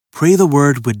Pray the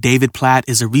Word with David Platt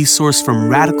is a resource from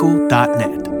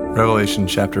radical.net. Revelation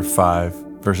chapter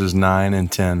 5, verses 9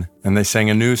 and 10. And they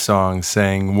sang a new song,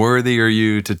 saying, "Worthy are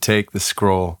you to take the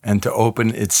scroll and to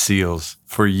open its seals.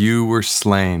 For you were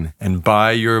slain, and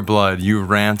by your blood you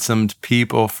ransomed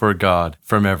people for God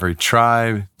from every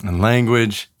tribe and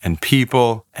language and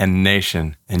people and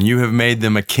nation. And you have made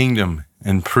them a kingdom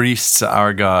and priests to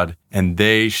our God, and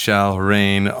they shall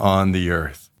reign on the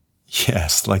earth."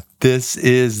 Yes, like this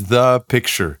is the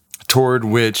picture toward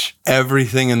which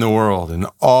everything in the world and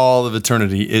all of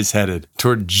eternity is headed,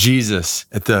 toward Jesus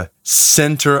at the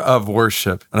center of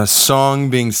worship, and a song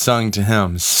being sung to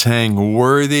him saying,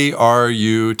 "Worthy are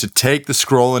you to take the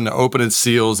scroll and to open its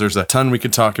seals." There's a ton we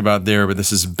could talk about there, but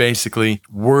this is basically,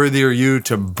 worthy are you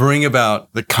to bring about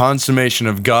the consummation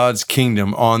of God's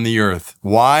kingdom on the earth.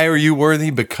 Why are you worthy?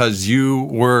 Because you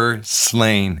were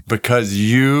slain, because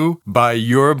you, by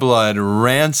your blood,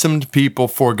 ransomed people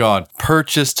for God,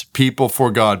 purchased people for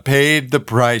God, paid the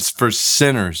price for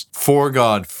sinners for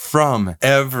God from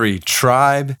every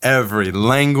tribe, every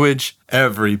language,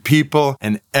 every people,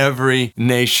 and every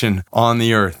nation on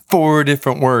the earth. 4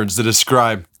 different words that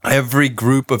describe every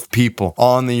group of people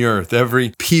on the earth,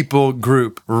 every people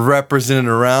group represented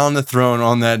around the throne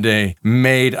on that day,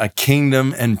 made a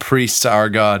kingdom and priests to our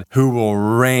God who will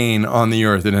reign on the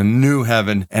earth in a new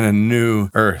heaven and a new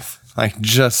earth. Like,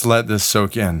 just let this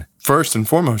soak in. First and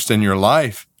foremost in your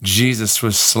life, Jesus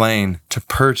was slain to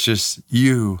purchase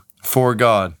you for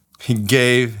God. He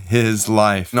gave his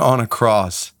life on a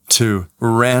cross to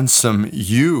ransom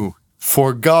you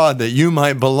for God, that you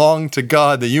might belong to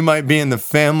God, that you might be in the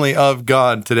family of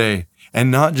God today. And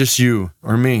not just you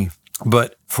or me,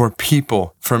 but for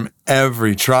people from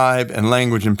every tribe and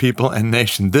language and people and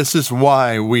nation. This is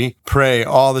why we pray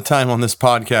all the time on this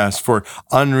podcast for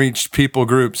unreached people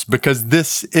groups, because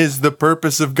this is the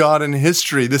purpose of God in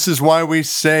history. This is why we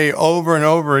say over and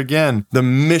over again, the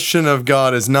mission of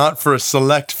God is not for a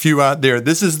select few out there.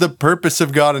 This is the purpose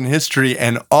of God in history,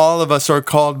 and all of us are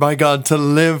called by God to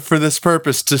live for this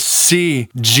purpose, to see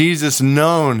Jesus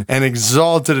known and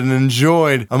exalted and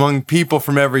enjoyed among people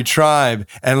from every tribe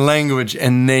and language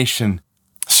and nation.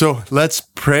 So let's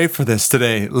pray for this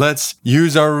today. Let's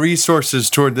use our resources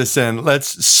toward this end.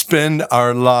 Let's spend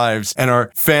our lives and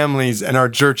our families and our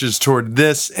churches toward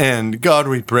this end. God,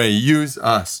 we pray, use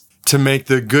us to make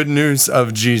the good news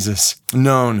of Jesus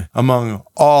known among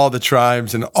all the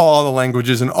tribes and all the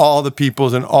languages and all the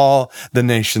peoples and all the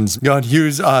nations. God,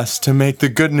 use us to make the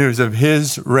good news of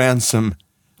his ransom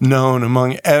known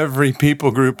among every people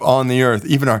group on the earth.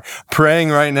 Even our praying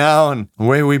right now and the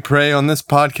way we pray on this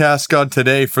podcast, God,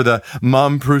 today for the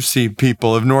Mamprusi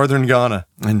people of northern Ghana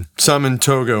and some in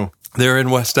Togo. They're in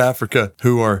West Africa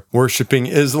who are worshiping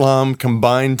Islam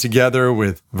combined together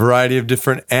with a variety of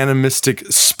different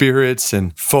animistic spirits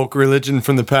and folk religion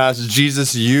from the past.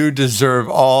 Jesus, you deserve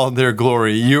all their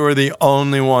glory. You are the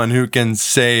only one who can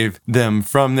save them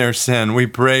from their sin. We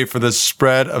pray for the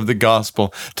spread of the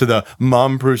gospel to the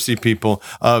Mamprusi people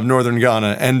of northern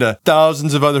Ghana and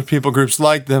thousands of other people groups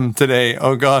like them today.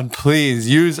 Oh God, please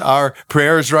use our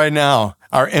prayers right now,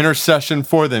 our intercession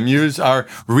for them. Use our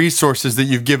resources that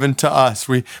you've given to us.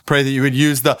 We pray that you would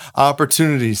use the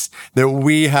opportunities that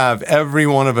we have, every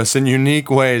one of us, in unique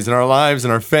ways in our lives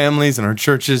and our families and our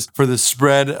churches, for the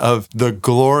spread of the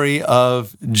glory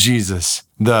of Jesus,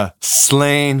 the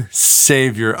slain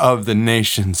Savior of the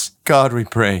nations. God, we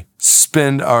pray,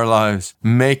 spend our lives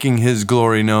making his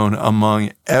glory known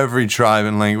among every tribe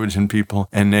and language and people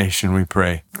and nation, we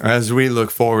pray. As we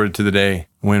look forward to the day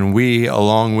when we,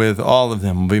 along with all of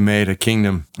them, will be made a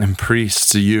kingdom and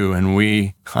priests to you, and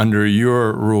we, under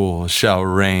your rule, shall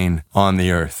reign on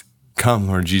the earth. Come,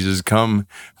 Lord Jesus, come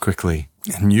quickly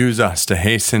and use us to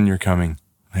hasten your coming.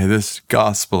 May this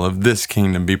gospel of this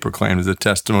kingdom be proclaimed as a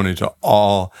testimony to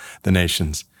all the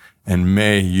nations, and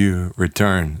may you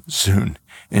return soon.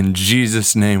 In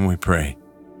Jesus' name we pray.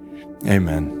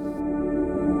 Amen.